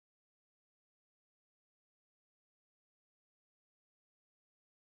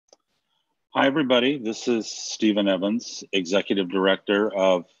Hi, everybody. This is Stephen Evans, Executive Director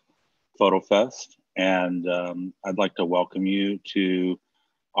of FotoFest, and I'd like to welcome you to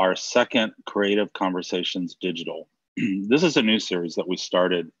our second Creative Conversations Digital. This is a new series that we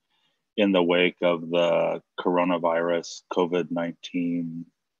started in the wake of the coronavirus COVID-19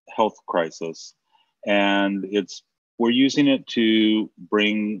 health crisis, and we're using it to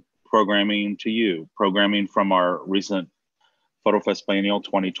bring programming to you, programming from our recent FotoFest Biennial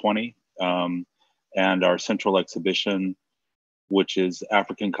 2020. And our central exhibition, which is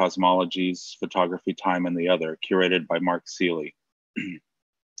African Cosmologies, Photography, Time, and the Other, curated by Mark Seeley.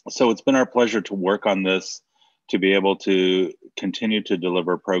 So it's been our pleasure to work on this, to be able to continue to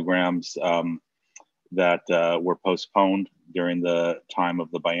deliver programs that were postponed during the time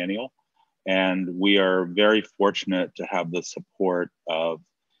of the biennial. And we are very fortunate to have the support of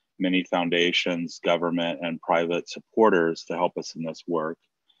many foundations, government, and private supporters to help us in this work,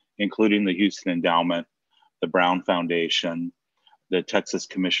 including the Houston Endowment, the Brown Foundation, the Texas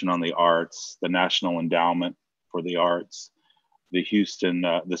Commission on the Arts, the National Endowment for the Arts, the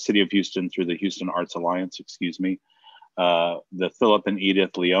City of Houston through the Houston Arts Alliance, the Philip and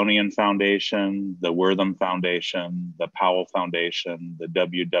Edith Leonian Foundation, the Wortham Foundation, the Powell Foundation, the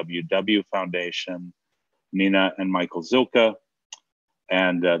WWW Foundation, Nina and Michael Zilka,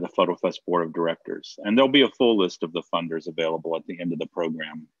 and the FotoFest Board of Directors. And there'll be a full list of the funders available at the end of the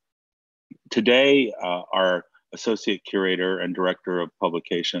program. Today, our Associate Curator and Director of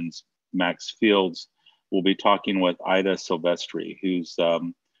Publications, Max Fields, will be talking with Aida Silvestri, whose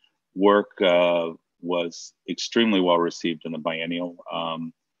work was extremely well received in the biennial.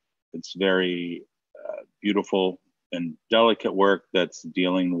 It's very beautiful and delicate work that's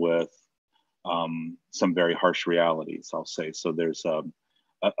dealing with some very harsh realities, I'll say. So there's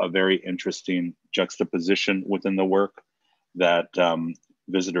a very interesting juxtaposition within the work that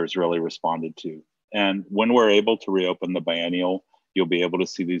visitors really responded to. And when we're able to reopen the biennial, you'll be able to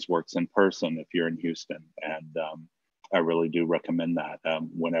see these works in person if you're in Houston. And I really do recommend that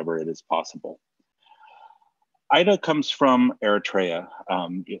whenever it is possible. Aida comes from Eritrea,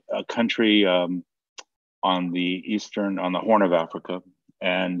 a country on the Horn of Africa,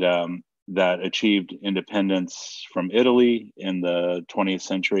 and that achieved independence from Italy in the 20th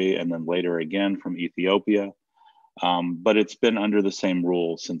century, and then later again from Ethiopia. But it's been under the same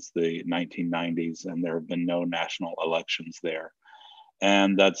rule since the 1990s, and there have been no national elections there.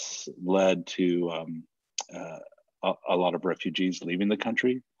 And that's led to a lot of refugees leaving the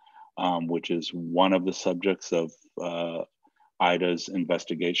country, which is one of the subjects of Aida's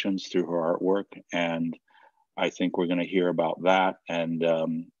investigations through her artwork. And I think we're going to hear about that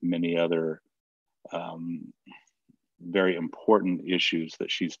and many other very important issues that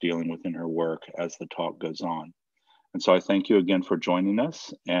she's dealing with in her work as the talk goes on. And so I thank you again for joining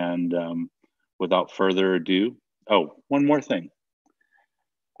us. And without further ado, one more thing.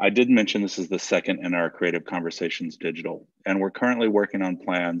 I did mention this is the second in our Creative Conversations Digital, and we're currently working on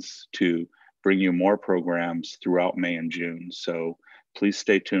plans to bring you more programs throughout May and June. So please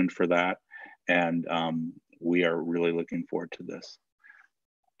stay tuned for that. And we are really looking forward to this.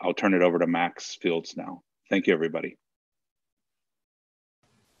 I'll turn it over to Max Fields now. Thank you, everybody.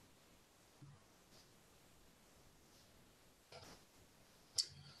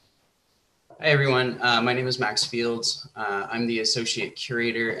 Hi, everyone. My name is Max Fields. I'm the Associate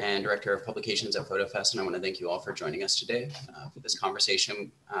Curator and Director of Publications at FotoFest, and I want to thank you all for joining us today for this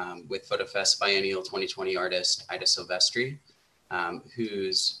conversation with FotoFest Biennial 2020 artist Aida Silvestri,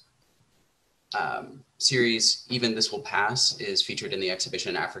 whose series, Even This Will Pass, is featured in the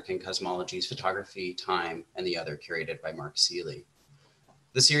exhibition African Cosmologies, Photography, Time, and the Other, curated by Mark Seeley.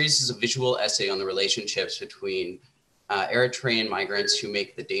 The series is a visual essay on the relationships between Eritrean migrants who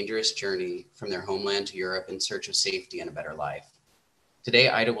make the dangerous journey from their homeland to Europe in search of safety and a better life. Today,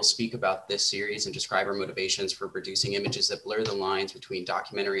 Aida will speak about this series and describe her motivations for producing images that blur the lines between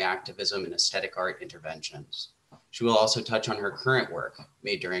documentary activism and aesthetic art interventions. She will also touch on her current work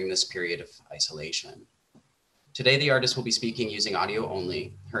made during this period of isolation. Today, the artist will be speaking using audio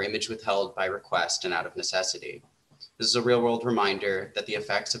only, her image withheld by request and out of necessity. This is a real-world reminder that the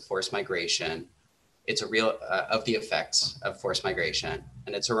effects of forced migration and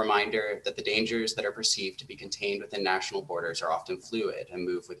it's a reminder that the dangers that are perceived to be contained within national borders are often fluid and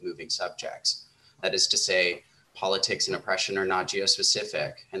move with moving subjects. That is to say, politics and oppression are not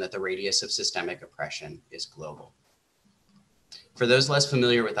geospecific, and that the radius of systemic oppression is global. For those less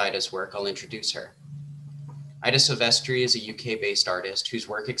familiar with Aida's work, I'll introduce her. Aida Silvestri is a UK-based artist whose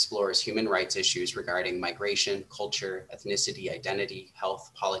work explores human rights issues regarding migration, culture, ethnicity, identity,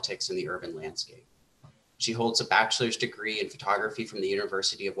 health, politics, and the urban landscape. She holds a bachelor's degree in photography from the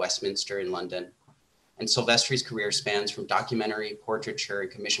University of Westminster in London. And Silvestri's career spans from documentary, portraiture, and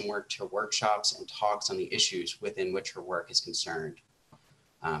commission work to workshops and talks on the issues within which her work is concerned.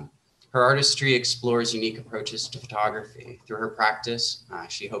 Her artistry explores unique approaches to photography. Through her practice,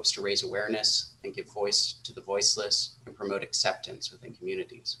 she hopes to raise awareness and give voice to the voiceless and promote acceptance within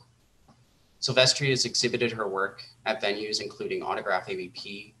communities. Silvestri has exhibited her work at venues including Autograph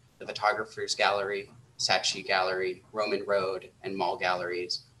AVP, the Photographers Gallery, Saatchi Gallery, Roman Road, and Mall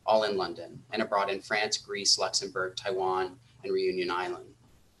Galleries, all in London, and abroad in France, Greece, Luxembourg, Taiwan, and Reunion Island.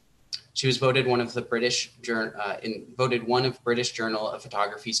 She was voted one of British Journal of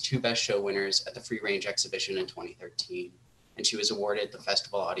Photography's 2 Best Show winners at the Free Range exhibition in 2013, and she was awarded the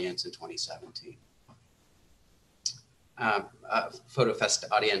Festival Audience in 2017. FotoFest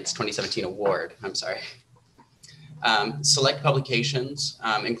Audience 2017 Award, I'm sorry. Select publications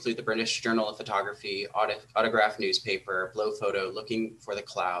include the British Journal of Photography, Autograph newspaper, Blow Photo, Looking for the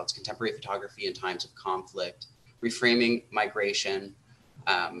Clouds, Contemporary Photography in Times of Conflict, Reframing Migration,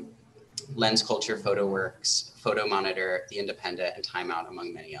 Lens Culture, Photo Works, Photo Monitor, The Independent, and Time Out,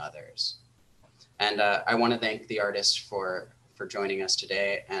 among many others. And I want to thank the artists for joining us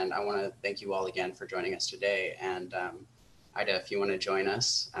today. And I want to thank you all again for joining us today. And Aida, if you want to join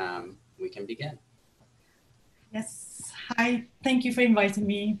us, we can begin. Yes, hi, thank you for inviting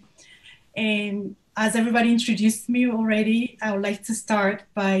me. And as everybody introduced me already, I would like to start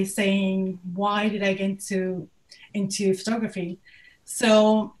by saying, why did I get into photography?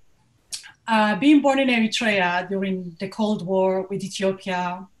 So, being born in Eritrea during the Cold War with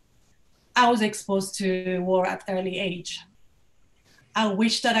Ethiopia, I was exposed to war at early age. I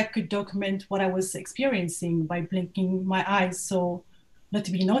wish that I could document what I was experiencing by blinking my eyes so not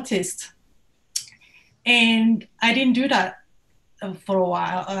to be noticed. And I didn't do that for a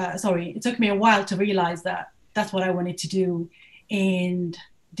while. It took me a while to realize that that's what I wanted to do. And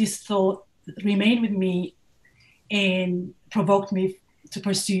this thought remained with me and provoked me to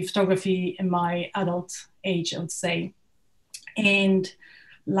pursue photography in my adult age, I would say. And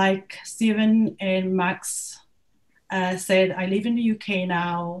like Stephen and Max said, I live in the UK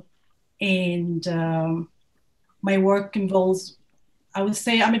now, and my work involves, I would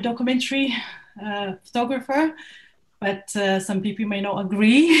say I'm a documentary photographer, but some people may not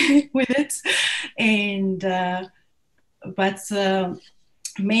agree with it. And but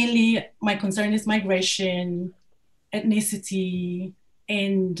mainly my concern is migration, ethnicity,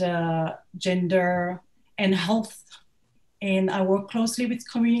 and gender and health. And I work closely with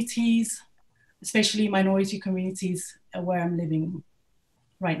communities, especially minority communities where I'm living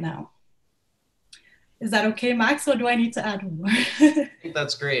right now. Is that okay, Max, or do I need to add more? I think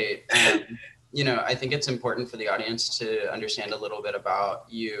that's great. You know, I think it's important for the audience to understand a little bit about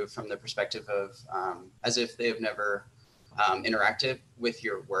you from the perspective of as if they've never interacted with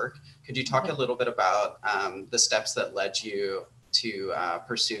your work. Could you talk a little bit about the steps that led you to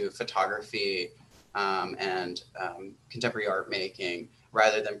pursue photography and contemporary art making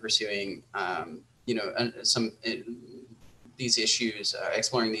rather than pursuing, you know, these issues,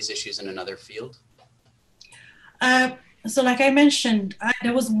 exploring these issues in another field? So like I mentioned,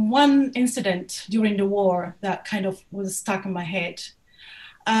 there was one incident during the war that kind of was stuck in my head.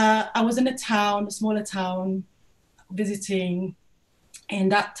 I was in a town, a smaller town, visiting,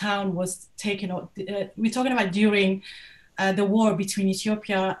 and that town was taken out. We're talking about during the war between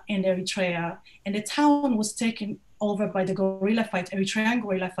Ethiopia and Eritrea, and the town was taken over by the Eritrean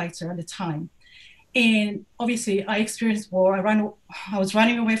guerrilla fighter at the time. And obviously I experienced war. I was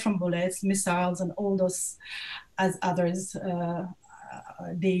running away from bullets, missiles, and all those as others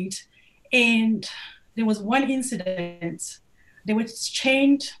did. And there was one incident. They were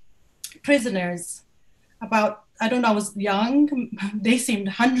chained prisoners about, I don't know, I was young. They seemed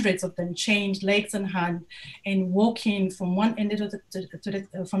hundreds of them chained legs and hands and walking from one end of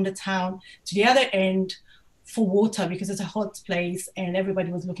from the town to the other end for water because it's a hot place and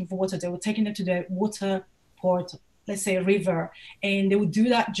everybody was looking for water. They were taking them to the water port, let's say a river, and they would do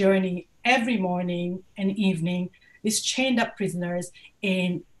that journey every morning and evening. These chained up prisoners,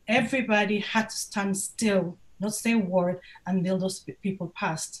 and everybody had to stand still, not say a word until those people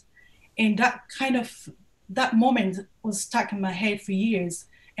passed. And that moment was stuck in my head for years.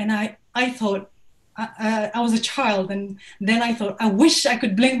 And I thought, I was a child, and then I thought, I wish I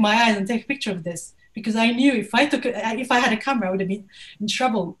could blink my eyes and take a picture of this, because I knew if I had a camera, I would have been in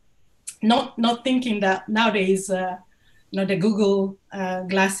trouble. Not thinking that nowadays, the Google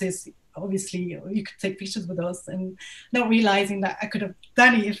glasses, obviously you could take pictures with those, and not realizing that I could have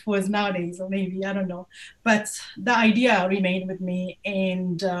done it if it was nowadays, or maybe, I don't know. But the idea remained with me,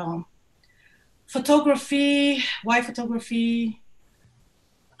 and Photography, why photography?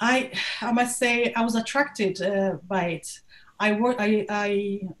 I must say I was attracted by it. I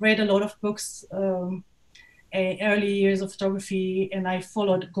read a lot of books, early years of photography, and I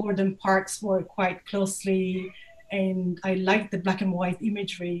followed Gordon Parks' work quite closely, and I liked the black and white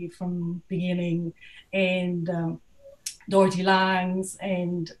imagery from beginning, and Dorothy Langs,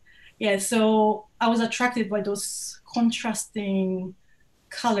 and yeah, so I was attracted by those contrasting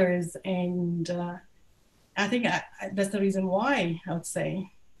colors, and I think that's the reason why, I would say.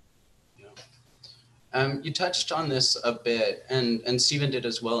 You touched on this a bit, and Stephen did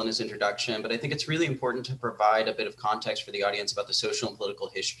as well in his introduction, but I think it's really important to provide a bit of context for the audience about the social and political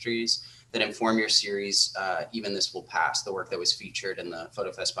histories that inform your series, Even This Will Pass, the work that was featured in the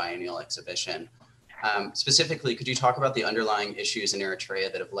FotoFest Biennial exhibition. Specifically, could you talk about the underlying issues in Eritrea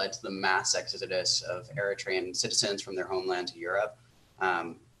that have led to the mass exodus of Eritrean citizens from their homeland to Europe?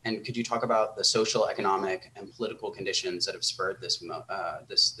 And could you talk about the social, economic, and political conditions that have spurred this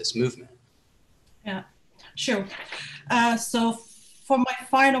movement? Yeah, sure. So for my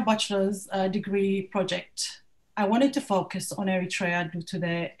final bachelor's degree project, I wanted to focus on Eritrea due to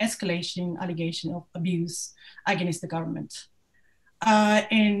the escalation allegation of abuse against the government.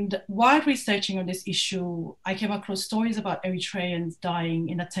 And while researching on this issue, I came across stories about Eritreans dying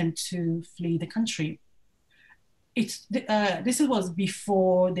in attempt to flee the country. This was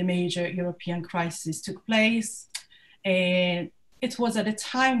before the major European crisis took place, and it was at a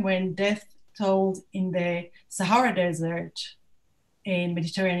time when death toll in the Sahara Desert and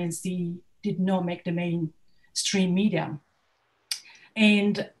Mediterranean Sea did not make the mainstream media.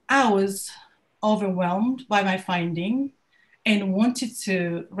 And I was overwhelmed by my finding and wanted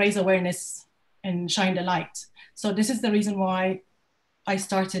to raise awareness and shine the light. So this is the reason why I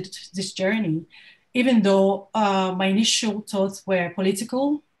started this journey, even though my initial thoughts were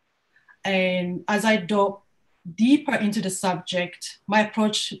political. And as I dove deeper into the subject, my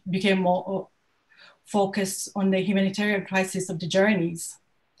approach became more focused on the humanitarian crisis of the journeys.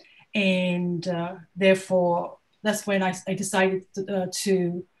 And therefore, that's when I decided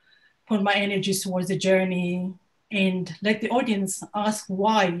to put my energies towards the journey and let the audience ask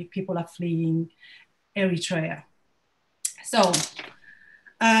why people are fleeing Eritrea. So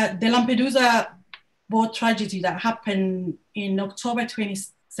the Lampedusa boat tragedy that happened in October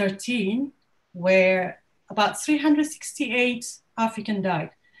 2013, where about 368 Africans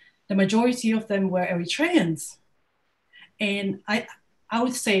died. The majority of them were Eritreans. And I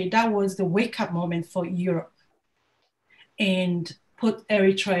would say that was the wake-up moment for Europe and put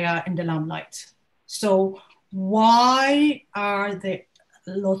Eritrea in the limelight. So why are there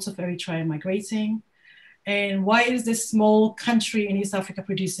lots of Eritreans migrating? And why is this small country in East Africa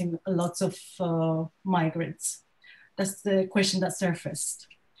producing lots of migrants? That's the question that surfaced.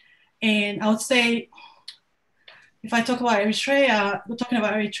 And I would say, if I talk about Eritrea, we're talking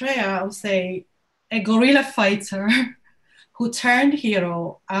about Eritrea, I would say a guerrilla fighter who turned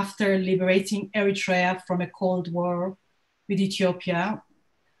hero after liberating Eritrea from a Cold War with Ethiopia.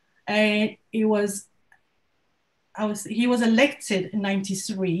 And he was elected in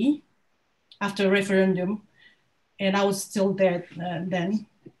 '93 after a referendum, and I was still there then.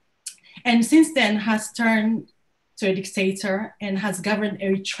 And since then has turned to a dictator and has governed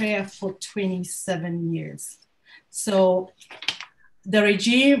Eritrea for 27 years. So the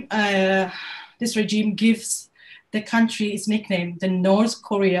regime, this regime gives the country its nickname, the North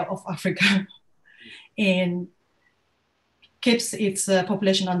Korea of Africa, and keeps its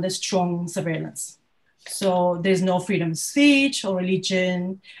population under strong surveillance. So there's no freedom of speech or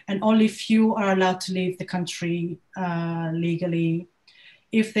religion, and only few are allowed to leave the country legally.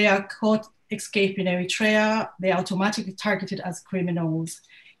 If they are caught escaping Eritrea, they are automatically targeted as criminals,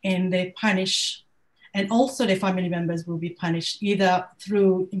 and they punish. And also their family members will be punished either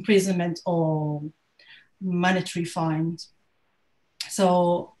through imprisonment or monetary fines.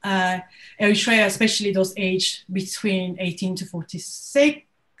 So Eritrea, especially those aged between 18 to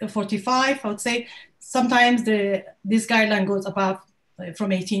 45, I would say, sometimes this guideline goes above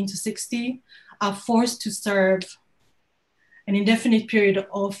from 18 to 60, are forced to serve an indefinite period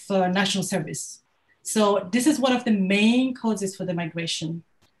of national service. So this is one of the main causes for the migration.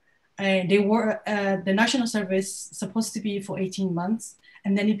 They were the national service supposed to be for 18 months,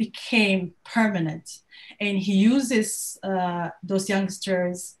 and then it became permanent. And he uses those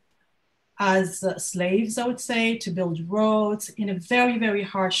youngsters as slaves, I would say, to build roads in a very, very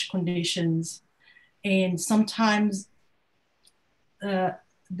harsh conditions. And sometimes there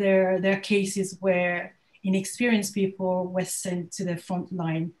are cases where inexperienced people were sent to the front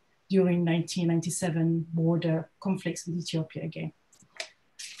line during 1997 border conflicts with Ethiopia again.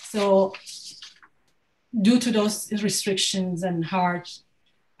 So due to those restrictions and hard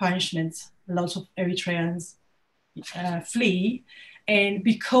punishments, a lot of Eritreans flee. And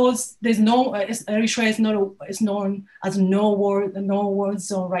because there's no, Eritrea is known as no war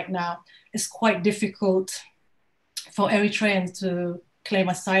zone right now, it's quite difficult for Eritreans to claim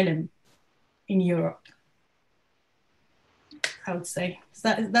asylum in Europe, I would say.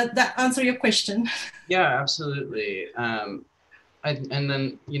 Does that answer your question? Yeah, absolutely. And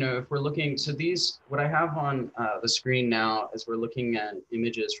then, you know, if we're looking, so these, what I have on the screen now is we're looking at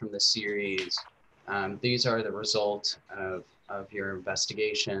images from the series. These are the result of your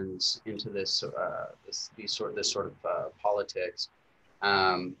investigations into this sort of politics.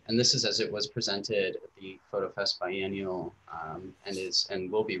 And this is as it was presented at the FotoFest Biennial,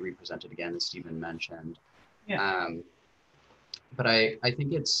 and will be represented again, as Stephen mentioned. Yeah. But I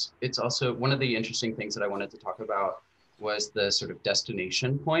think it's also one of the interesting things that I wanted to talk about was the sort of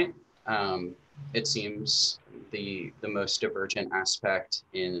destination point. It seems the most divergent aspect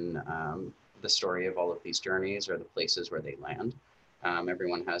in the story of all of these journeys are the places where they land.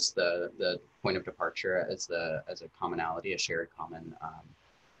 Everyone has the point of departure as a commonality, a shared common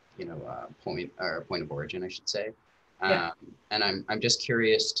point of origin, I should say. Yeah. And I'm just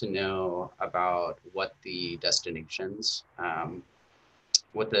curious to know about what the destinations,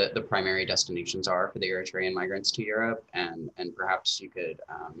 what the primary destinations are for the Eritrean migrants to Europe, and perhaps you could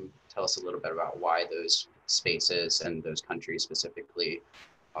tell us a little bit about why those spaces and those countries specifically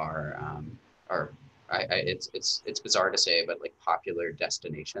are it's bizarre to say, but like popular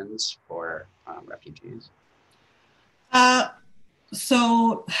destinations for refugees.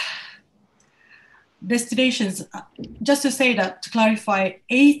 So destinations, just to say that, to clarify,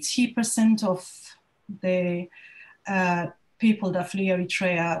 80% of the people that flee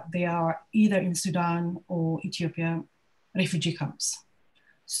Eritrea, they are either in Sudan or Ethiopia refugee camps.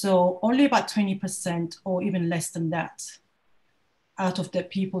 So only about 20% or even less than that out of the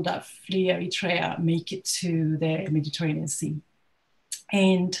people that flee Eritrea make it to the Mediterranean Sea.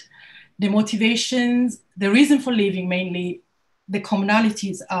 And the motivations, the reason for leaving, mainly the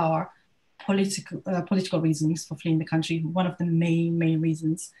commonalities are political reasons for fleeing the country, one of the main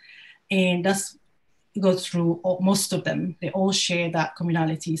reasons. And that's goes through most of them. They all share that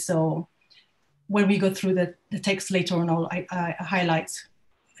commonality. So when we go through the text later on, I highlight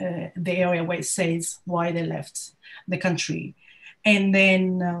the area where it says why they left the country. And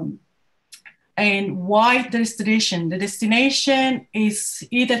then, and why the destination? The destination is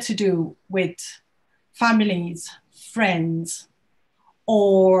either to do with families, friends,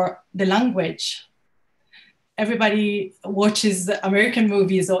 or the language. Everybody watches American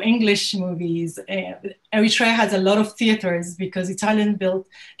movies or English movies. Eritrea has a lot of theaters because Italian built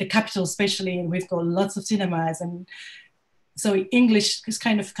the capital, especially, and we've got lots of cinemas. And so English is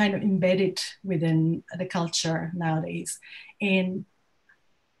kind of embedded within the culture nowadays. And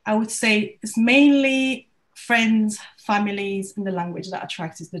I would say it's mainly friends, families, and the language that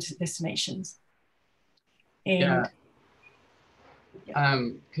attracts the destinations. And yeah.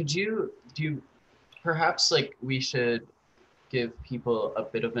 Do you perhaps like we should give people a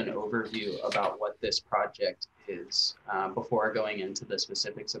bit of an overview about what this project is before going into the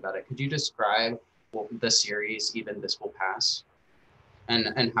specifics about it. Could you describe the series, Even This Will Pass,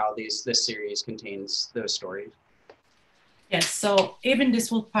 and how this series contains those stories? Yes, so Even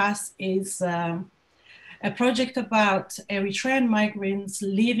This Will Pass is a project about Eritrean migrants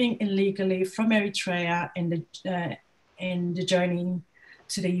leaving illegally from Eritrea and the journey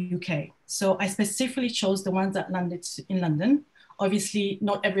to the UK. So I specifically chose the ones that landed in London. Obviously,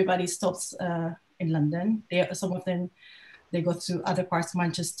 not everybody stops in London. Some of them, they go to other parts of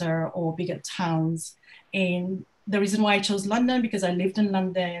Manchester or bigger towns. And the reason why I chose London, because I lived in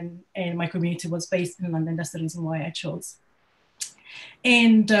London and my community was based in London. That's the reason why I chose.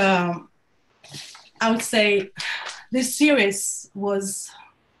 And I would say this series was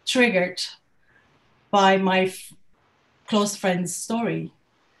triggered by my close friend's story.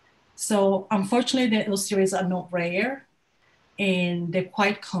 So unfortunately, those series are not rare and they're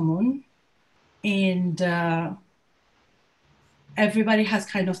quite common. And everybody has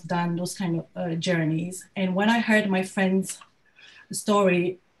kind of done those kind of journeys. And when I heard my friend's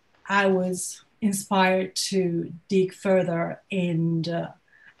story, I was inspired to dig further and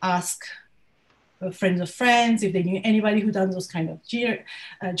ask friends of friends if they knew anybody who done those kind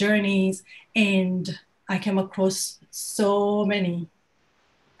of journeys. And I came across so many,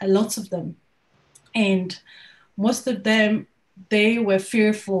 lots of them. And most of them, they were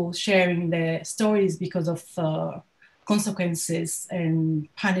fearful sharing their stories because of consequences and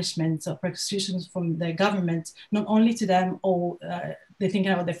punishments or persecutions from the government, not only to them or they're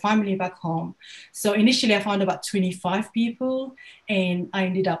thinking about their family back home. So initially I found about 25 people, and I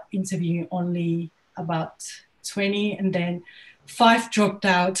ended up interviewing only about 20, and then 5 dropped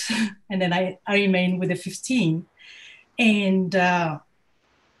out, and then I remained with the 15. And it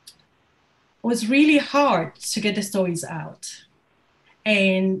was really hard to get the stories out.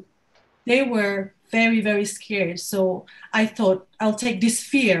 And they were very, very scared. So I thought, I'll take this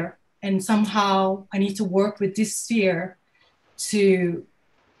fear, and somehow I need to work with this fear to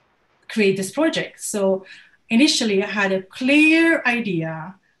create this project. So initially I had a clear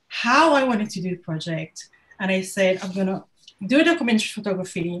idea how I wanted to do the project. And I said, I'm gonna do documentary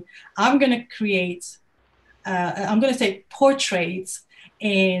photography. I'm gonna create, I'm gonna take portraits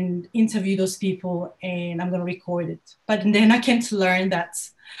and interview those people, and I'm gonna record it. But then I came to learn that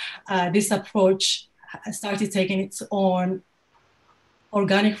this approach started taking its own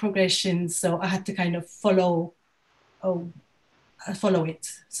organic progression. So I had to kind of follow it.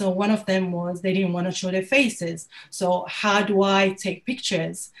 So one of them was they didn't want to show their faces. So how do I take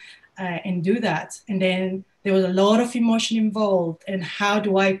pictures and do that? And then there was a lot of emotion involved, and how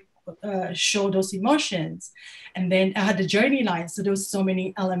do I show those emotions? And then I had the journey line. So there was so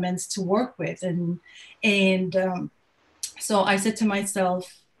many elements to work with. And so I said to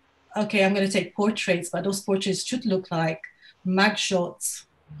myself, okay, I'm going to take portraits, but those portraits should look like mag shots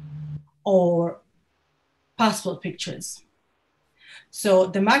or passport pictures. So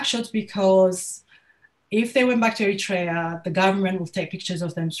the mag shots, because if they went back to Eritrea, the government will take pictures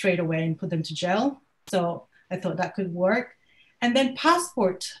of them straight away and put them to jail. So I thought that could work. And then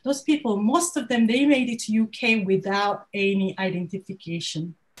passport, those people, most of them, they made it to UK without any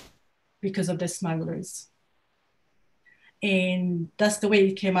identification because of the smugglers. And that's the way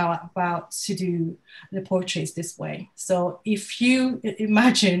it came out about to do the portraits this way. So if you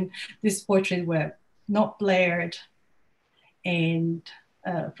imagine this portrait were not blared and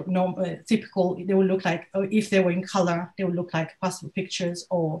typical, they would look like, or if they were in color, they would look like passport pictures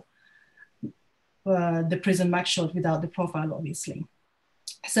or the prison mag shot without the profile, obviously.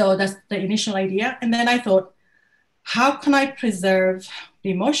 So that's the initial idea. And then I thought, how can I preserve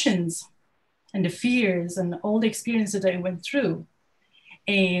the emotions and the fears and all the experiences that I went through?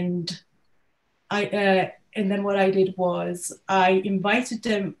 And then what I did was I invited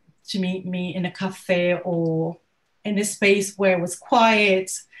them to meet me in a cafe or in a space where it was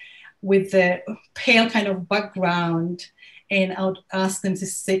quiet with the pale kind of background, and I would ask them to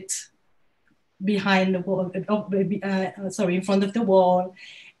sit behind the wall, in front of the wall,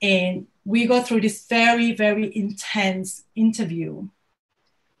 and we go through this very, very intense interview.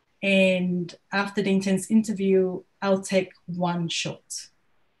 And after the intense interview, I'll take one shot,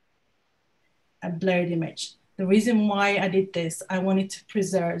 a blurred image. The reason why I did this, I wanted to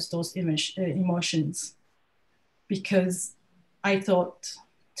preserve those emotions, because I thought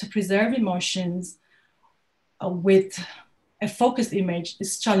to preserve emotions with a focused image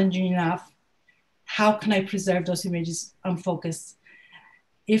is challenging enough. How can I preserve those images unfocused?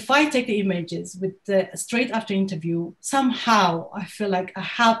 If I take the images with the straight after interview, somehow I feel like I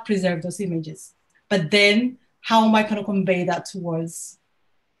have preserved those images. But then how am I going to convey that towards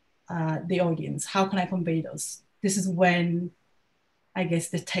the audience? How can I convey those? This is when I guess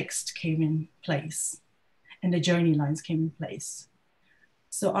the text came in place and the journey lines came in place.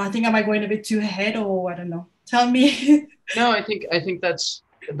 So I think, am I going a bit too ahead, or I don't know? Tell me. No, I think that's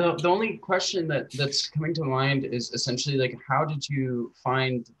the only question that's coming to mind is essentially like, how did you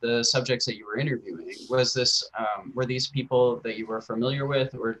find the subjects that you were interviewing? Was this were these people that you were familiar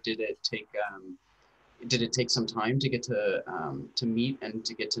with, or did it take some time to get to meet and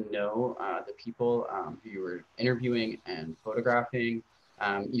to get to know the people who you were interviewing and photographing?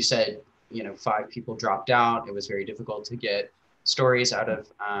 You said 5 people dropped out. It was very difficult to get stories out of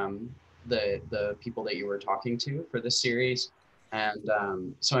the people that you were talking to for this series.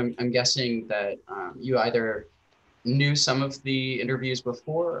 And so I'm guessing that you either knew some of the interviews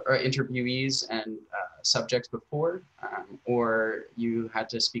before, or interviewees and subjects before, or you had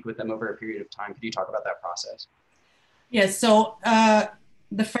to speak with them over a period of time. Could you talk about that process? Yes, so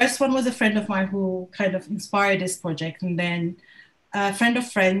the first one was a friend of mine who kind of inspired this project, and then a friend of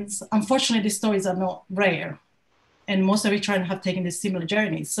friends. Unfortunately, these stories are not rare, and most Eritreans have taken this similar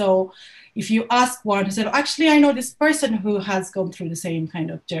journey. So if you ask one who said, actually, I know this person who has gone through the same kind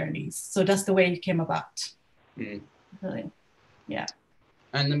of journeys. So that's the way it came about. Really. Yeah.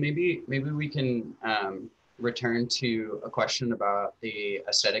 And then maybe we can return to a question about the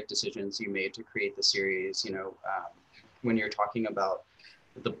aesthetic decisions you made to create the series. When you're talking about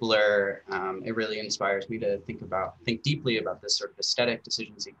the blur, it really inspires me to think deeply about this sort of aesthetic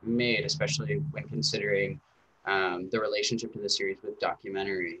decisions that you made, especially when considering the relationship to the series with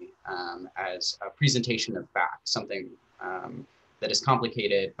documentary as a presentation of fact, something that is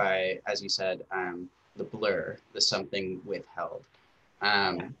complicated by, as you said, the blur, the something withheld.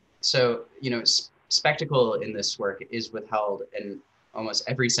 So, spectacle in this work is withheld in almost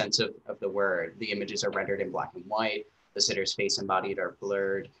every sense of the word. The images are rendered in black and white, the sitter's face embodied are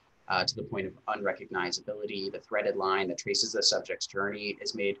blurred to the point of unrecognizability. The threaded line that traces the subject's journey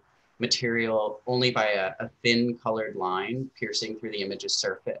is made material only by a thin colored line piercing through the image's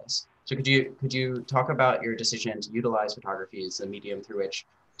surface. So could you talk about your decision to utilize photography as the medium through which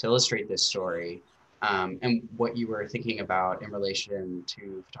to illustrate this story, and what you were thinking about in relation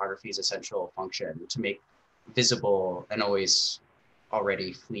to photography's essential function to make visible an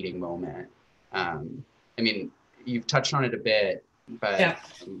already fleeting moment? I mean, you've touched on it a bit, but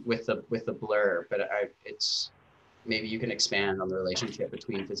with the blur, but it's maybe you can expand on the relationship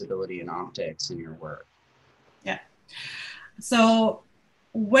between visibility and optics in your work. Yeah. So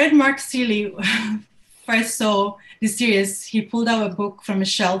when Mark Seeley first saw the series, he pulled out a book from a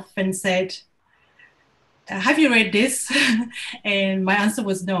shelf and said, "Have you read this?" And my answer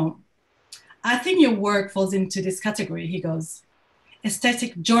was no. "I think your work falls into this category," he goes.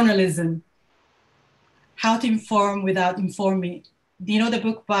 "Aesthetic journalism. How to inform without informing." Do you know the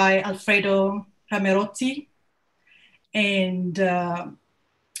book by Alfredo Ramerotti? And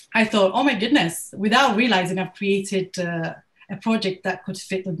I thought, oh my goodness, without realizing I've created a project that could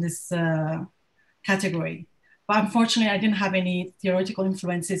fit in this category. But unfortunately, I didn't have any theoretical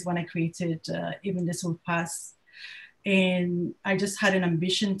influences when I created Even This Will Pass. And I just had an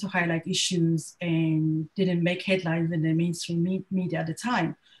ambition to highlight issues and didn't make headlines in the mainstream media at the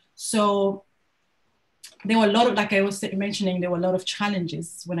time. So there were a lot of, like I was mentioning, there were a lot of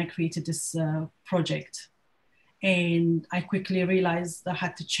challenges when I created this project. And I quickly realized I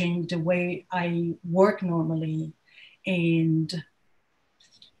had to change the way I work normally. And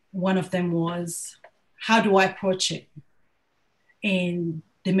one of them was, how do I approach it? And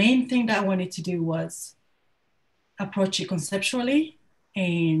the main thing that I wanted to do was approach it conceptually.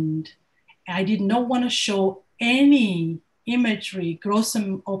 And I did not want to show any imagery,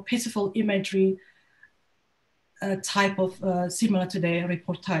 gruesome or pitiful imagery type of similar to the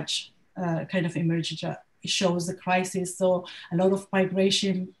reportage kind of image. It shows the crisis, so a lot of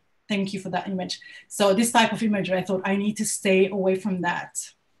migration. Thank you for that image. So this type of imagery, I thought I need to stay away from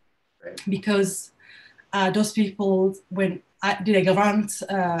that. Right. Because those people, when did I grant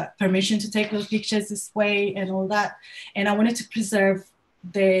permission to take those pictures this way and all that, and I wanted to preserve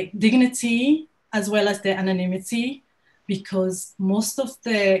the dignity as well as the anonymity, because most of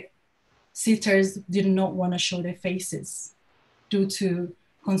the sitters did not want to show their faces due to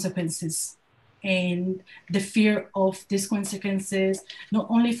consequences. And the fear of these consequences, not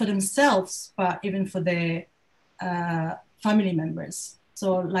only for themselves, but even for their family members.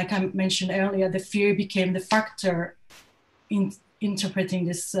 So like I mentioned earlier, the fear became the factor in interpreting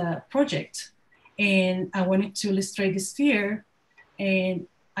this project. And I wanted to illustrate this fear, and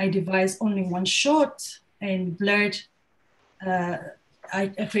I devised only one shot and blurred,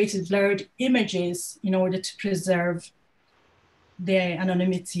 I created blurred images in order to preserve their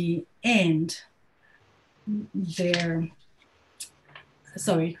anonymity and their,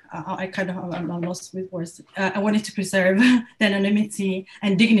 sorry, I'm lost with words. I wanted to preserve the anonymity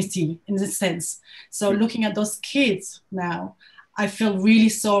and dignity in this sense. So looking at those kids now, I feel really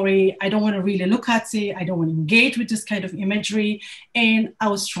sorry. I don't want to really look at it. I don't want to engage with this kind of imagery. And I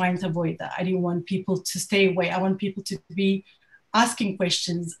was trying to avoid that. I didn't want people to stay away. I want people to be asking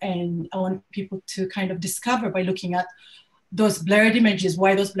questions, and I want people to kind of discover by looking at those blurred images,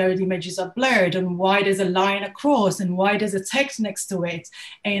 why those blurred images are blurred, and why there's a line across, and why there's a text next to it.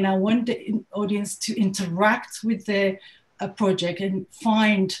 And I want the audience to interact with the project and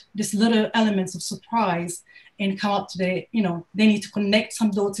find these little elements of surprise and come up to the, they need to connect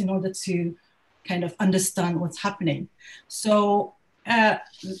some dots in order to kind of understand what's happening. So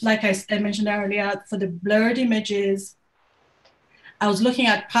like I mentioned earlier, for the blurred images, I was looking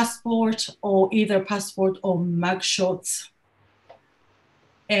at passport or mug shots.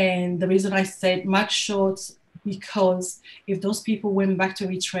 And the reason I said mug shots, because if those people went back to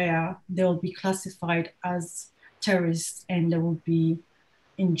Eritrea, they will be classified as terrorists and they will be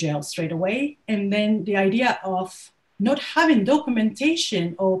in jail straight away. And then the idea of not having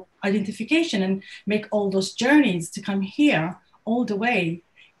documentation or identification and make all those journeys to come here all the way.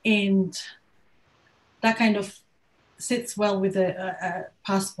 And that kind of sits well with a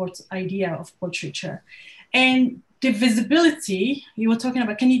passport idea of portraiture. And the visibility you were talking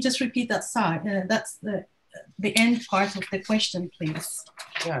about, can you just repeat that side? That's the end part of the question, please.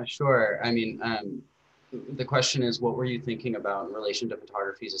 Yeah, sure. I mean, the question is, what were you thinking about in relation to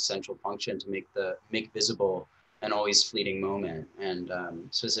photography's essential function to make visible an always fleeting moment, and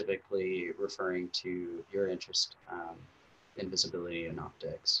specifically referring to your interest in visibility and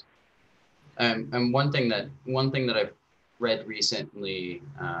optics? And one thing that I've read recently,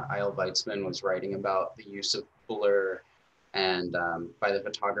 Eyal Weitzman was writing about the use of blur and by the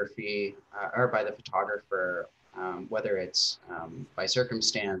photography or by the photographer, whether it's by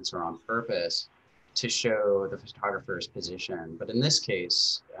circumstance or on purpose, to show the photographer's position. But in this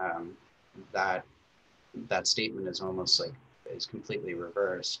case, that statement is almost like is completely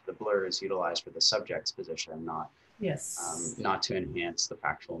reversed. The blur is utilized for the subject's position, not to enhance the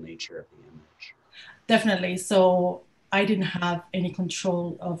factual nature of the image. Definitely. So I didn't have any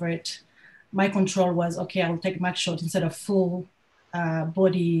control over it. My control was, okay, I'll take max shot instead of full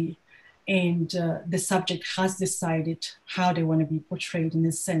body, and the subject has decided how they want to be portrayed in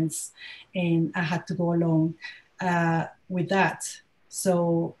a sense, and I had to go along with that.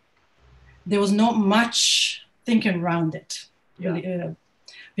 So there was not much thinking around it, really,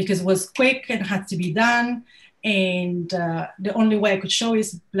 because it was quick and had to be done, and the only way I could show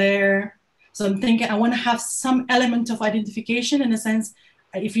is blur. So I'm thinking I want to have some element of identification in a sense.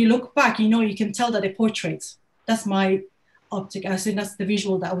 If you look back, you can tell that they're portraits. That's my optic. I think that's the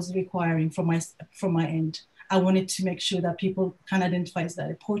visual that I was requiring from my end. I wanted to make sure that people can identify as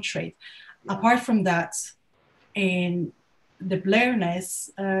that a portrait. Yeah. Apart from that, and the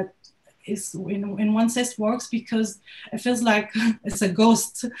blurriness is in one sense works because it feels like it's a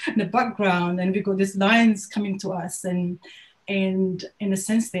ghost in the background, and we got these lines coming to us, and in a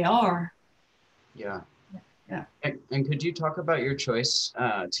sense they are. Yeah. And could you talk about your choice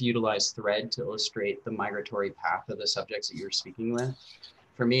to utilize thread to illustrate the migratory path of the subjects that you're speaking with?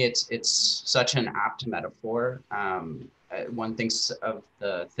 For me, it's such an apt metaphor. One thinks of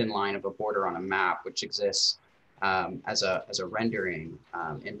the thin line of a border on a map, which exists as a rendering.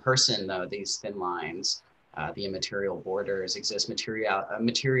 In person, though, these thin lines, the immaterial borders, exist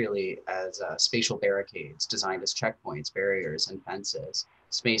materially as spatial barricades designed as checkpoints, barriers, and fences.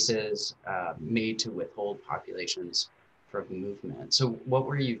 Spaces made to withhold populations from movement. So what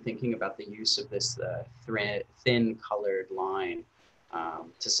were you thinking about the use of this thin colored line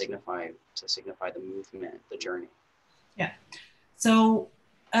to signify the movement, the journey? Yeah. So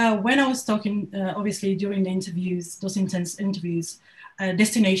when I was talking, obviously during the interviews, those intense interviews,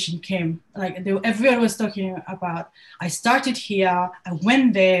 destination came. Like everyone was talking about, I started here, I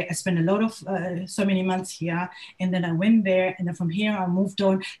went there, I spent a lot of, so many months here, and then I went there, and then from here I moved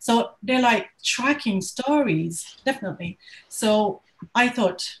on. So they're like tracking stories, definitely. So I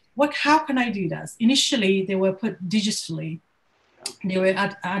thought, how can I do that? Initially, they were put digitally. They were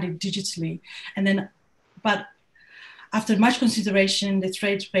added digitally. And then, but after much consideration, the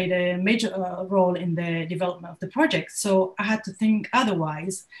trade played a major role in the development of the project. So I had to think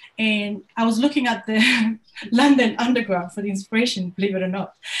otherwise. And I was looking at the London Underground for the inspiration, believe it or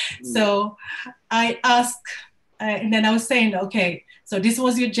not. So I asked, and then I was saying, okay, so this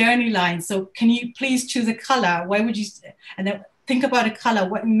was your journey line. So can you please choose a color? Why would you, and then think about a color,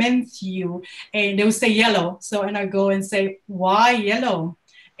 what it meant to you? And they would say yellow. So, and I go and say, why yellow?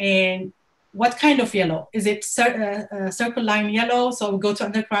 And what kind of yellow? Is it circle line yellow? So we go to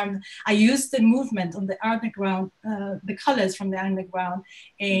underground. I use the movement on the underground, the colors from the underground,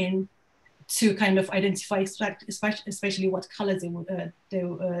 and to kind of identify, especially what colors they want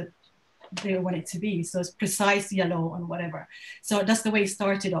it to be. So it's precise yellow and whatever. So that's the way it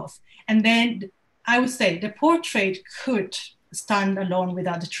started off. And then I would say the portrait could stand alone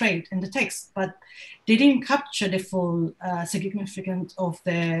without the trait and the text, but they didn't capture the full significance of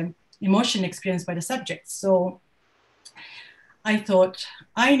the emotion experienced by the subject. So I thought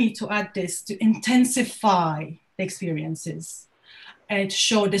I need to add this to intensify the experiences and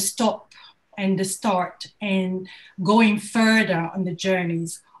show the stop and the start and going further on the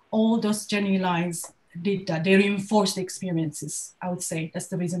journeys. All those journey lines did that. They reinforced the experiences, I would say. That's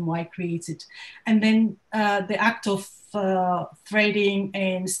the reason why I created. And then the act of threading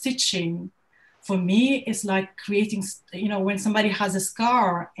and stitching, for me, it's like creating, when somebody has a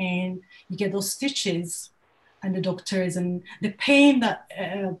scar and you get those stitches and the doctors and the pain that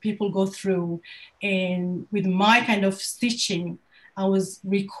people go through. And with my kind of stitching, I was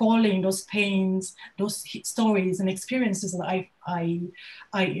recalling those pains, those stories and experiences that I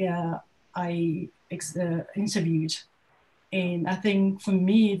interviewed. And I think for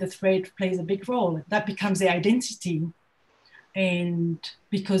me, the thread plays a big role. That becomes the identity. And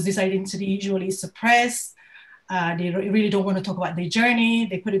because this identity usually is suppressed, they really don't want to talk about their journey.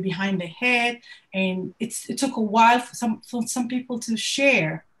 They put it behind their head. And it took a while for some people to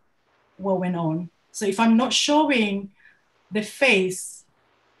share what went on. So if I'm not showing the face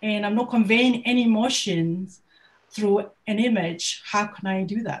and I'm not conveying any emotions through an image, how can I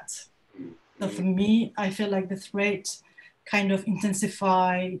do that? So for me, I feel like the thread kind of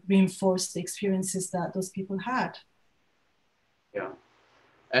intensify, reinforce the experiences that those people had. Yeah.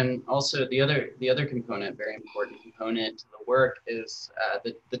 And also the other component, very important component to the work, is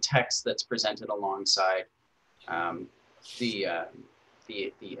the text that's presented alongside the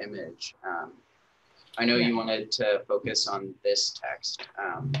image. I know you wanted to focus on this text.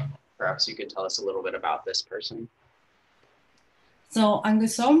 Perhaps you could tell us a little bit about this person. So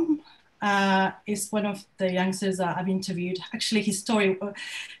Angusom is one of the youngsters that I've interviewed. Actually,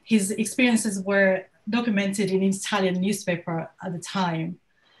 his experiences were documented in Italian newspaper at the time.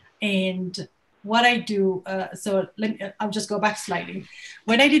 And what I do, I'll just go back slightly.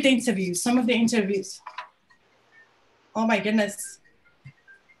 When I did the interviews, some of the interviews, oh my goodness.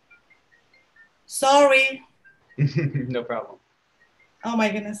 Sorry. No problem. Oh my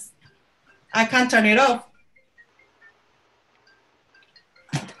goodness. I can't turn it off.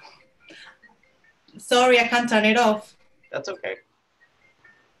 Sorry, I can't turn it off. That's okay.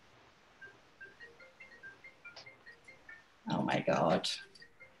 Oh my God.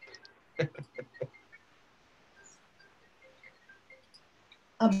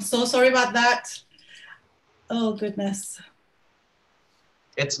 I'm so sorry about that. Oh goodness.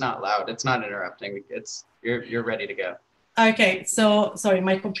 It's not loud. It's not interrupting. You're ready to go. Okay, so sorry,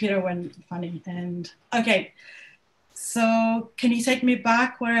 my computer went funny. And okay, so can you take me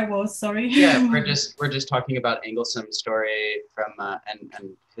back where I was? Sorry. Yeah, we're just talking about Angelsom's story from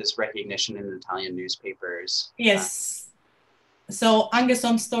and his recognition in Italian newspapers. Yes. So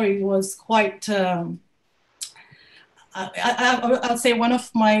Angelsom's story was quite. I'll say one of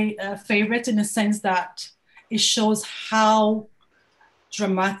my favorite in the sense that it shows how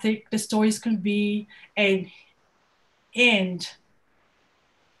dramatic the stories can be and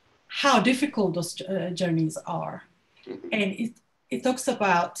how difficult those journeys are. And it talks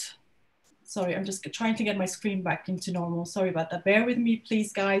about, sorry, I'm just trying to get my screen back into normal. Sorry about that. Bear with me,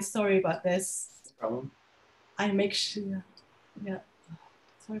 please, guys. Sorry about this. No problem. I make sure, yeah.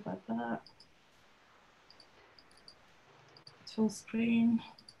 Sorry about that. Full screen.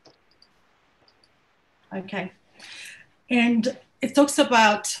 Okay. And it talks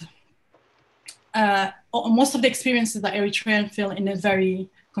about most of the experiences that Eritrean feel in a very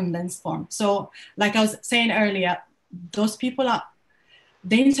condensed form. So like I was saying earlier, those people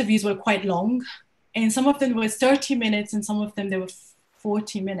the interviews were quite long, and some of them were 30 minutes and some of them they were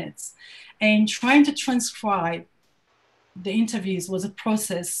 40 minutes. And trying to transcribe the interviews was a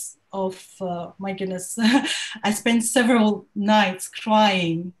process of, my goodness, I spent several nights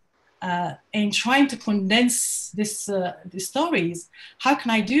crying and trying to condense the stories. How can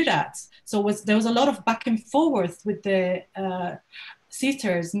I do that? So there was a lot of back and forth with the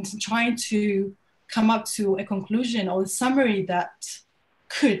sitters and trying to come up to a conclusion or a summary that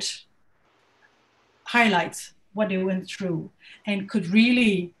could highlight what they went through and could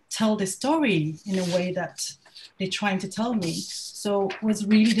really tell the story in a way that they're trying to tell me. So it was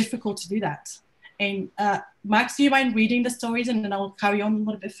really difficult to do that. And Max, do you mind reading the stories and then I'll carry on a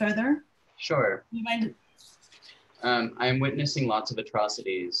little bit further? Sure. Do you mind? I'm witnessing lots of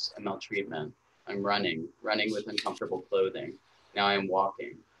atrocities and maltreatment. I'm running with uncomfortable clothing. Now I am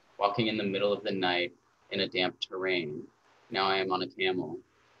walking in the middle of the night in a damp terrain. Now I am on a camel.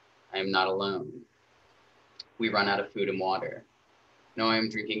 I am not alone. We run out of food and water. Now I am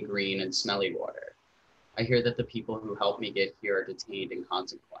drinking green and smelly water. I hear that the people who helped me get here are detained in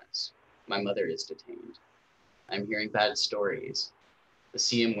consequence. My mother is detained. I'm hearing bad stories. The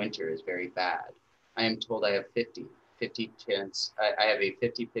sea in winter is very bad. I am told I have I have a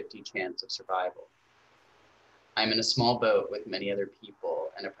 50-50 chance of survival. I'm in a small boat with many other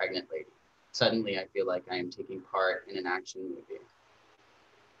people and a pregnant lady. Suddenly, I feel like I am taking part in an action movie.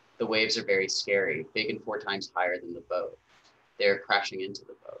 The waves are very scary, big and 4 times higher than the boat. They are crashing into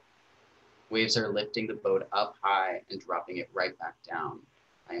the boat. Waves are lifting the boat up high and dropping it right back down.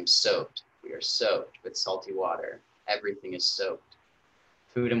 I am soaked. We are soaked with salty water. Everything is soaked.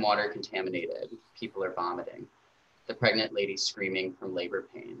 Food and water contaminated. People are vomiting. The pregnant lady screaming from labor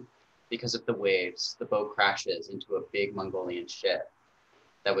pain. Because of the waves, the boat crashes into a big Mongolian ship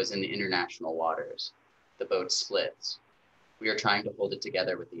that was in the international waters. The boat splits. We are trying to hold it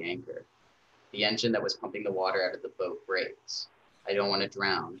together with the anchor. The engine that was pumping the water out of the boat breaks. I don't want to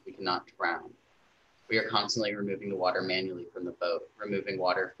drown. We cannot drown. We are constantly removing the water manually from the boat, removing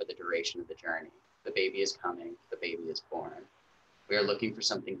water for the duration of the journey. The baby is coming. The baby is born. We are looking for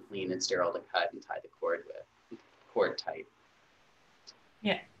something clean and sterile to cut and tie the cord with. Cord tight.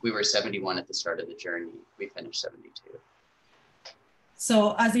 Yeah. We were 71 at the start of the journey. We finished 72.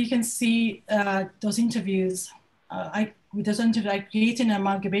 So as you can see, those interviews, I created an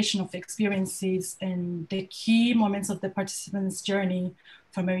amalgamation of experiences and the key moments of the participants' journey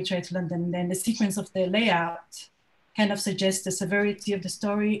from Eritrea to London. And then the sequence of the layout kind of suggests the severity of the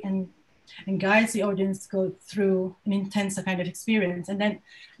story and guides the audience go through an intense kind of experience. And then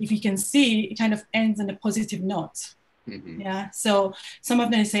if you can see, it kind of ends on a positive note. Mm-hmm. Yeah. So some of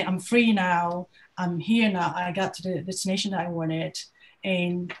them say, I'm free now, I'm here now, I got to the destination that I wanted.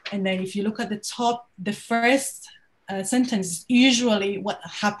 And then if you look at the top, the first sentence is usually what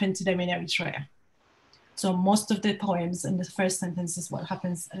happened to them in Eritrea. So most of the poems in the first sentence is what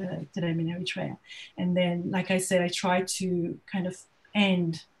happens to them in Eritrea. And then, like I said, I try to kind of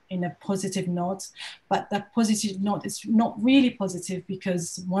end in a positive note, but that positive note is not really positive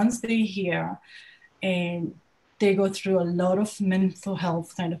because once they're here and they go through a lot of mental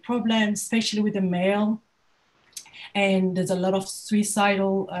health kind of problems, especially with the male, and there's a lot of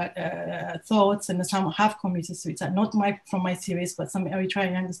suicidal thoughts, and some have committed suicide, not from my series, but some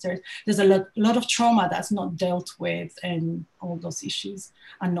Eritrean youngsters. There's a lot of trauma that's not dealt with, and all those issues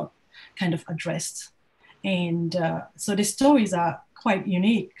are not kind of addressed. And so the stories are quite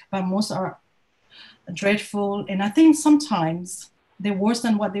unique, but most are dreadful. And I think sometimes they're worse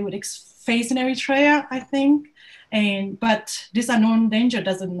than what they would face in Eritrea, I think. But this unknown danger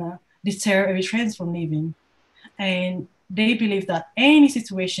doesn't deter Eritreans from leaving. And they believe that any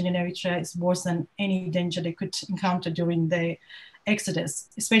situation in Eritrea is worse than any danger they could encounter during the exodus,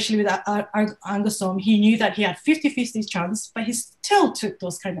 especially with Angosom. He knew that he had 50-50 chance, but he still took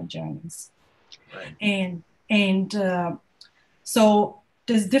those kind of journeys. Right. And so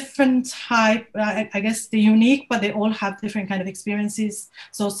there's different type, I guess they're unique, but they all have different kind of experiences.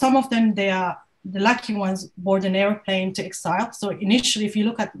 So some of them, they are the lucky ones board an airplane to exile. So initially, if you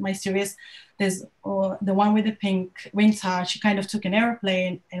look at my series, there's the one with the pink winter, she kind of took an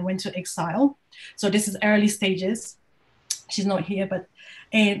airplane and went to exile. So this is early stages. She's not here,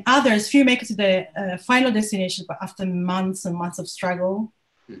 and others, few make it to the final destination, but after months and months of struggle.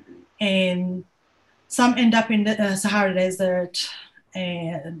 Mm-hmm. And some end up in the Sahara Desert,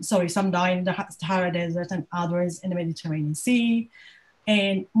 some die in the Sahara Desert and others in the Mediterranean Sea.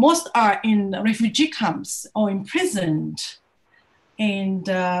 And most are in refugee camps or imprisoned. And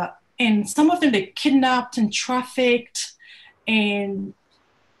some of them, they're kidnapped and trafficked. And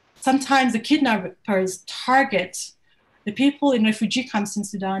sometimes the kidnappers target the people in refugee camps in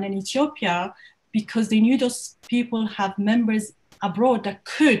Sudan and Ethiopia because they knew those people have members abroad that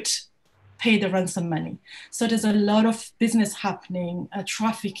could pay the ransom money. So there's a lot of business happening,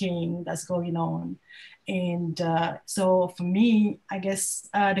 trafficking that's going on. And so for me, I guess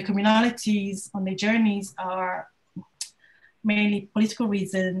the criminalities on the journeys are mainly political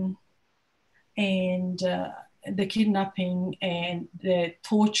reason and the kidnapping and the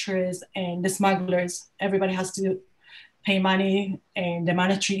tortures and the smugglers. Everybody has to pay money, and the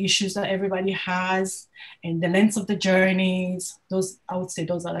monetary issues that everybody has, and the length of the journeys. Those, I would say,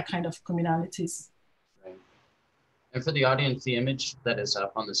 those are the kind of criminalities. Right. And for the audience, the image that is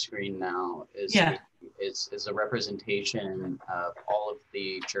up on the screen now is a representation of all of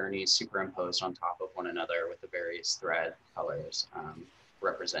the journeys superimposed on top of one another with the various thread colors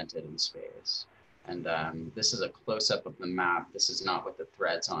represented in space. And this is a close-up of the map. This is not with the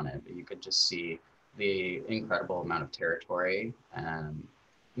threads on it, but you could just see the incredible amount of territory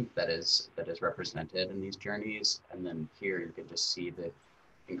that is represented in these journeys. And then here you can just see the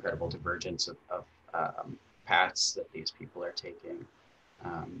incredible divergence of paths that these people are taking,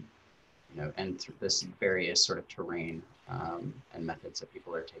 and through this various sort of terrain and methods that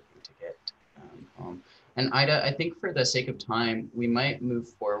people are taking to get home. And Aida, I think for the sake of time, we might move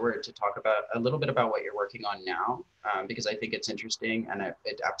forward to talk about a little bit about what you're working on now, because I think it's interesting and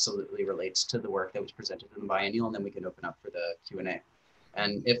it absolutely relates to the work that was presented in the biennial, and then we can open up for the Q&A.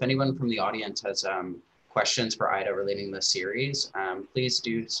 And if anyone from the audience has questions for Aida relating to the series, please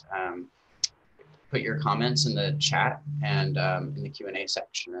do put your comments in the chat and in the Q&A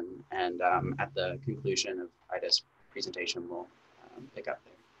section, and at the conclusion of Aida's presentation, we'll pick up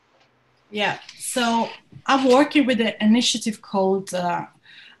there. Yeah, so I'm working with an initiative called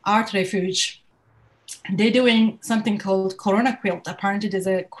Art Refuge. They're doing something called Corona Quilt. Apparently there's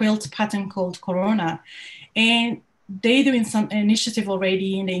a quilt pattern called Corona. And they're doing some initiative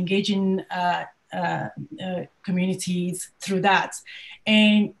already, and they're engaging communities through that.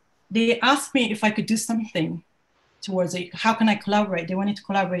 And they asked me if I could do something towards it. How can I collaborate? They wanted to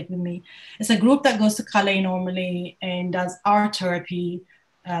collaborate with me. It's a group that goes to Calais normally and does art therapy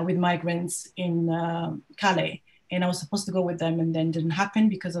with migrants in Calais. and I was supposed to go with them, and then didn't happen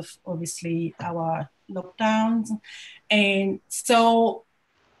because of obviously our lockdowns. And so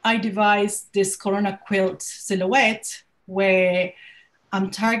I devised this Corona quilt silhouette where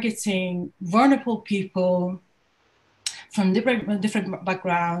I'm targeting vulnerable people from different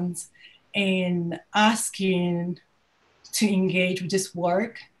backgrounds and asking to engage with this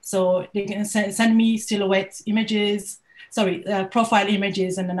work. So they can send me silhouette images, profile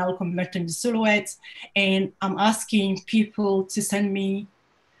images, and then I'll convert them to silhouettes. And I'm asking people to send me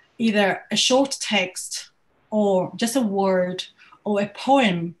either a short text or just a word or a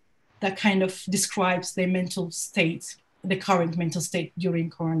poem that kind of describes their mental state, the current mental state during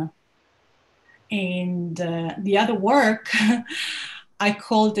Corona. And the other work, I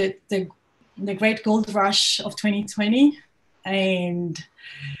called it the Great Gold Rush of 2020. And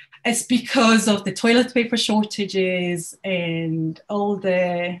it's because of the toilet paper shortages and all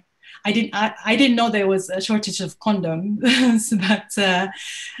the, I didn't know there was a shortage of condoms,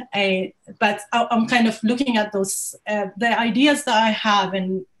 but I'm kind of looking at those, the ideas that I have,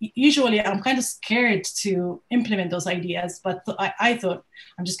 and usually I'm kind of scared to implement those ideas, but I thought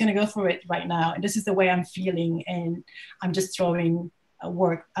I'm just gonna go for it right now. And this is the way I'm feeling, and I'm just throwing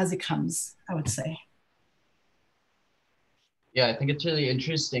work as it comes, I would say. Yeah, I think it's really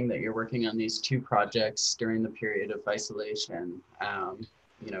interesting that you're working on these two projects during the period of isolation,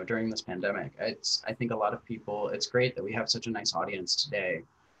 during this pandemic. I think a lot of people, it's great that we have such a nice audience today.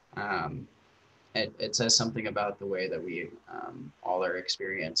 It says something about the way that we all are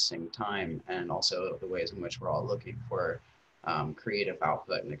experiencing time, and also the ways in which we're all looking for creative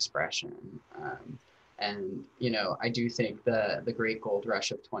output and expression. And I do think the Great Gold Rush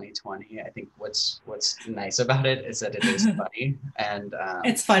of 2020, I think what's nice about it is that it is funny, and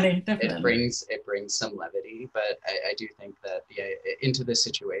it's funny, definitely. It brings some levity, but I do think that into this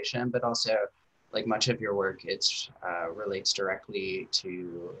situation, but also like much of your work, it's relates directly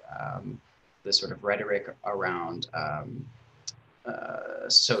to the sort of rhetoric around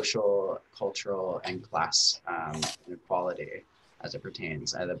social, cultural, and class inequality as it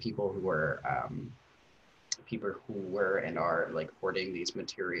pertains. The people who were and are like hoarding these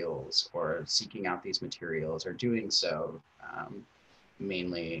materials or seeking out these materials are doing so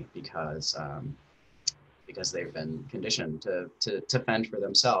mainly because they've been conditioned to fend for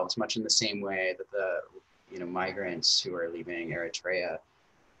themselves, much in the same way that the migrants who are leaving Eritrea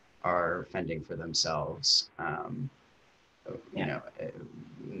are fending for themselves,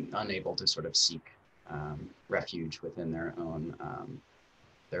 unable to sort of seek refuge within their own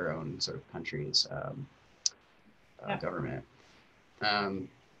sort of countries. Government.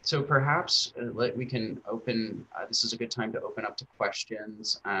 So perhaps we can open, this is a good time to open up to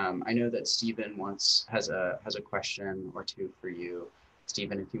questions. I know that Stephen has a question or two for you.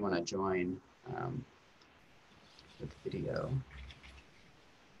 Stephen, if you want to join with the video.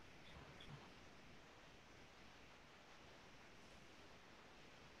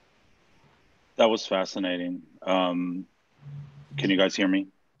 That was fascinating. Can you guys hear me?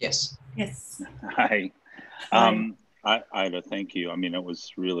 Yes. Yes. Hi. Ida, thank you. I mean, it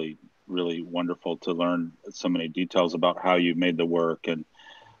was really, really wonderful to learn so many details about how you made the work. And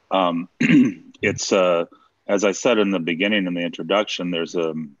it's, as I said in the beginning, in the introduction, there's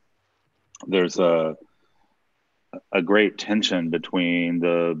a great tension between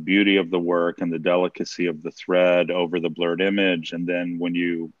the beauty of the work and the delicacy of the thread over the blurred image. And then when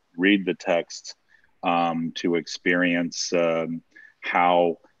you read the text, to experience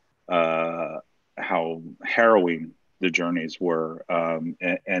how harrowing the journeys were,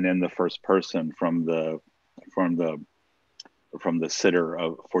 and in the first person from the sitter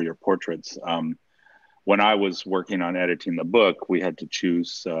for your portraits. When I was working on editing the book, we had to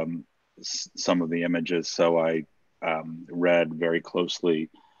choose some of the images, so I read very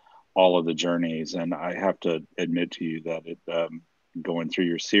closely all of the journeys, and I have to admit to you that it going through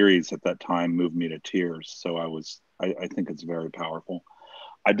your series at that time moved me to tears. So I think it's very powerful.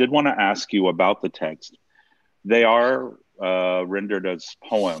 I did want to ask you about the text. They are rendered as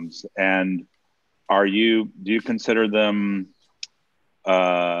poems, and do you consider them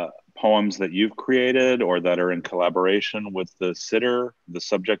poems that you've created or that are in collaboration with the sitter, the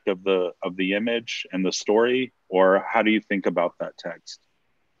subject of the image and the story, or how do you think about that text?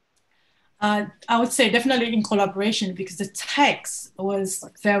 I would say definitely in collaboration, because the text was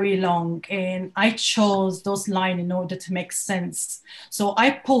very long and I chose those lines in order to make sense. So I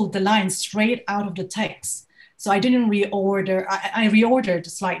pulled the lines straight out of the text. So I didn't reorder, I reordered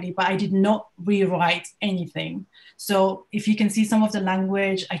slightly, but I did not rewrite anything. So if you can see some of the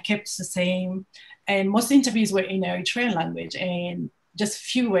language, I kept the same. And most interviews were in Eritrean language. And just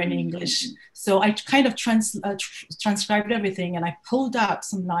few were in English. So I kind of transcribed everything, and I pulled out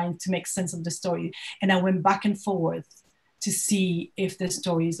some lines to make sense of the story. And I went back and forth to see if the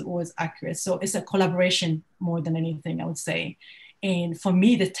stories was accurate. So it's a collaboration more than anything, I would say. And for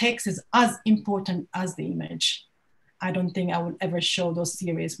me, the text is as important as the image. I don't think I would ever show those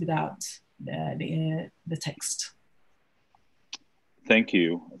series without the text. Thank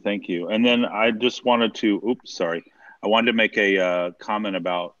you. Thank you. And then I just wanted to, I wanted to make a comment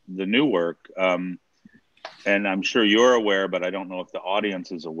about the new work. And I'm sure you're aware, but I don't know if the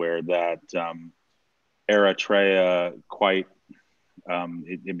audience is aware that Eritrea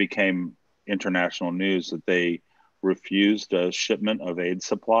it became international news that they refused a shipment of aid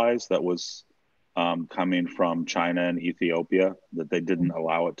supplies that was coming from China and Ethiopia, that they didn't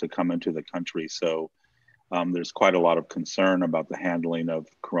allow it to come into the country. So there's quite a lot of concern about the handling of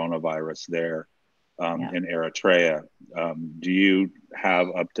coronavirus there in Eritrea. Do you have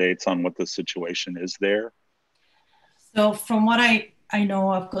updates on what the situation is there? So from what I know,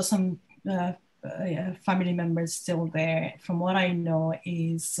 I've got some family members still there. From what I know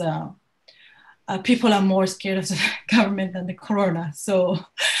is people are more scared of the government than the corona. So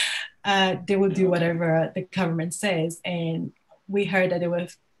they will do whatever the government says. And we heard that there were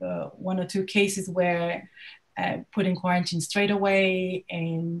 1 or 2 cases where put in quarantine straight away.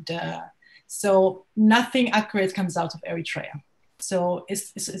 And so nothing accurate comes out of Eritrea. So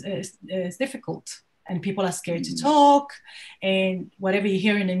it's difficult. And people are scared to talk, and whatever you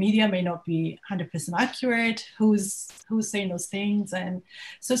hear in the media may not be 100% accurate. Who's saying those things? And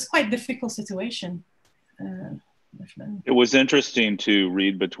so it's quite a difficult situation. It was interesting to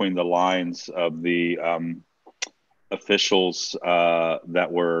read between the lines of the officials that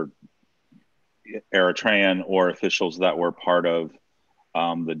were Eritrean or officials that were part of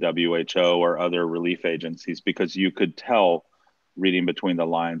the WHO or other relief agencies, because you could tell reading between the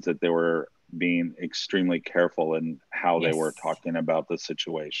lines that they were being extremely careful in how they were talking about the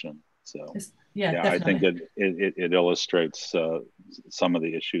situation. So I think it illustrates some of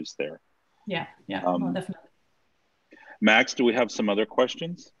the issues there. Definitely. Max, do we have some other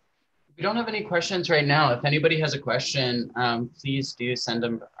questions? We don't have any questions right now. If anybody has a question, please do send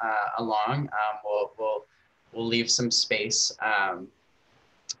them along. We'll leave some space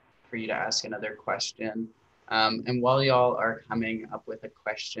for you to ask another question. And while y'all are coming up with a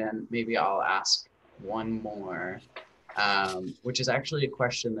question, maybe I'll ask one more, which is actually a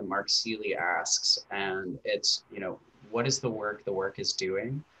question that Mark Seeley asks. And it's, what is the work is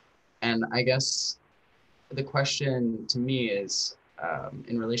doing? And I guess the question to me is,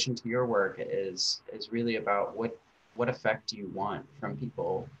 in relation to your work, is really about what effect do you want from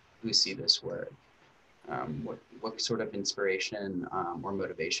people who see this work? What sort of inspiration or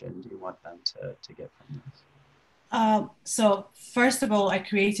motivation do you want them to get from this? So first of all, I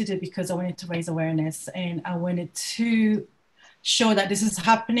created it because I wanted to raise awareness, and I wanted to show that this is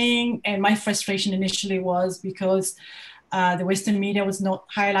happening. And my frustration initially was because the Western media was not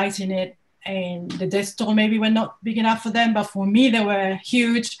highlighting it, and the death toll maybe were not big enough for them, but for me they were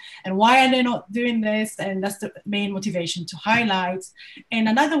huge. And why are they not doing this? And that's the main motivation, to highlight. And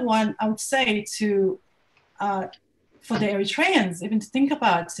another one, I would say, to for the Eritreans, even to think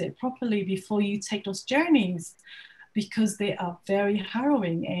about it properly before you take those journeys, because they are very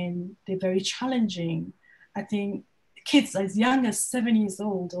harrowing and they're very challenging. I think kids as young as 7 years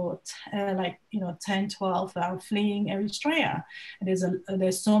old or 10, 12 are fleeing Eritrea. And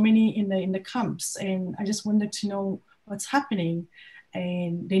there's so many in the camps, and I just wanted to know what's happening,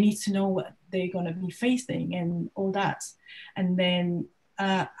 and they need to know what they're going to be facing and all that. And then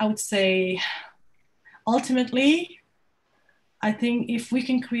I would say, ultimately, I think if we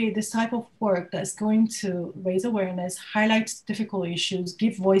can create this type of work that's going to raise awareness, highlight difficult issues,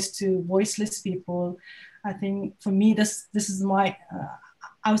 give voice to voiceless people, I think for me, this is my,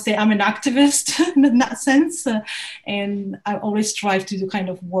 I would say I'm an activist in that sense. And I always strive to do kind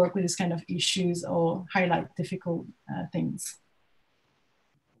of work with this kind of issues or highlight difficult things.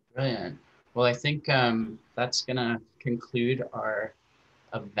 Brilliant. Well, I think that's gonna conclude our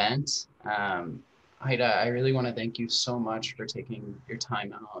event. Aida, I really want to thank you so much for taking your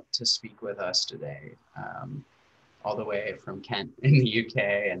time out to speak with us today, all the way from Kent in the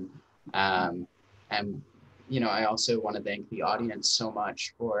UK. And I also want to thank the audience so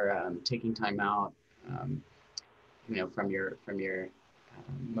much for taking time out, from your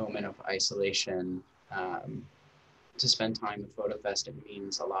moment of isolation to spend time at FotoFest. It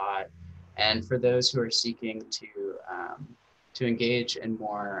means a lot. And for those who are seeking to engage in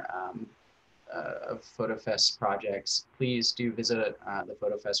more of FotoFest projects, please do visit the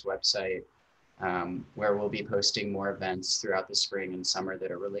FotoFest website. where we'll be posting more events throughout the spring and summer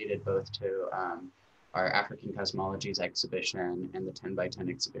that are related both to our African Cosmologies exhibition and the 10 by 10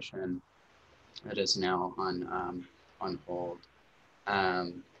 exhibition that is now on hold.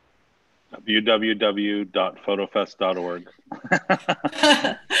 www.photofest.org.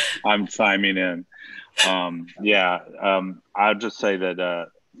 I'm chiming in. I'll just say that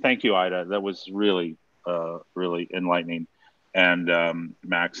thank you, Ida. That was really, really enlightening. And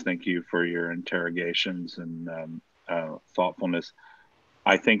Max, thank you for your interrogations and thoughtfulness.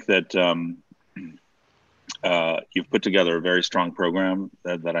 I think that you've put together a very strong program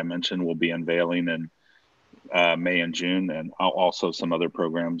that I mentioned will be unveiling in May and June, and also some other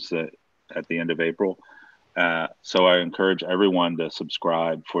programs that at the end of April. So I encourage everyone to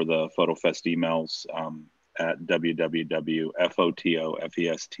subscribe for the FotoFest emails at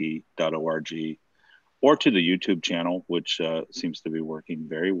www.fotofest.org, or to the YouTube channel, which seems to be working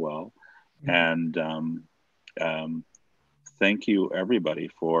very well. And thank you everybody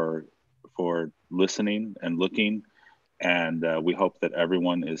for listening and looking. And we hope that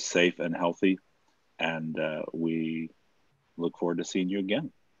everyone is safe and healthy. And we look forward to seeing you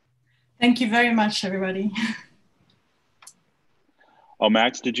again. Thank you very much, everybody. Oh,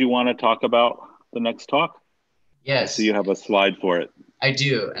 Max, did you want to talk about the next talk? Yes. I see you have a slide for it. I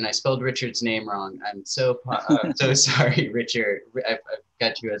do, and I spelled Richard's name wrong. I'm so so sorry, Richard. I've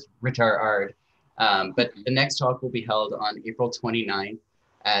got you as Richard. But the next talk will be held on April 29th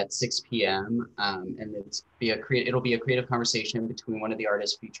at 6 p.m. And it'll be a creative conversation between one of the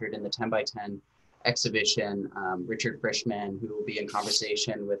artists featured in the 10 by 10 exhibition, Richard Frischman, who will be in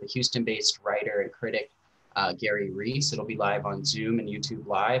conversation with a Houston-based writer and critic, Gary Reese. It'll be live on Zoom and YouTube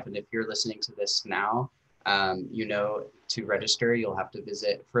Live. And if you're listening to this now, to register, you'll have to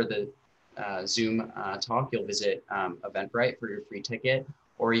visit for the Zoom talk. You'll visit Eventbrite for your free ticket,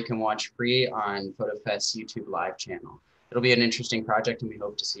 or you can watch free on FotoFest's YouTube Live channel. It'll be an interesting project, and we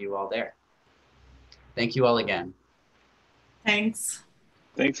hope to see you all there. Thank you all again. Thanks.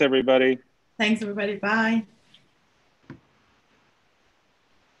 Thanks, everybody. Thanks, everybody. Bye.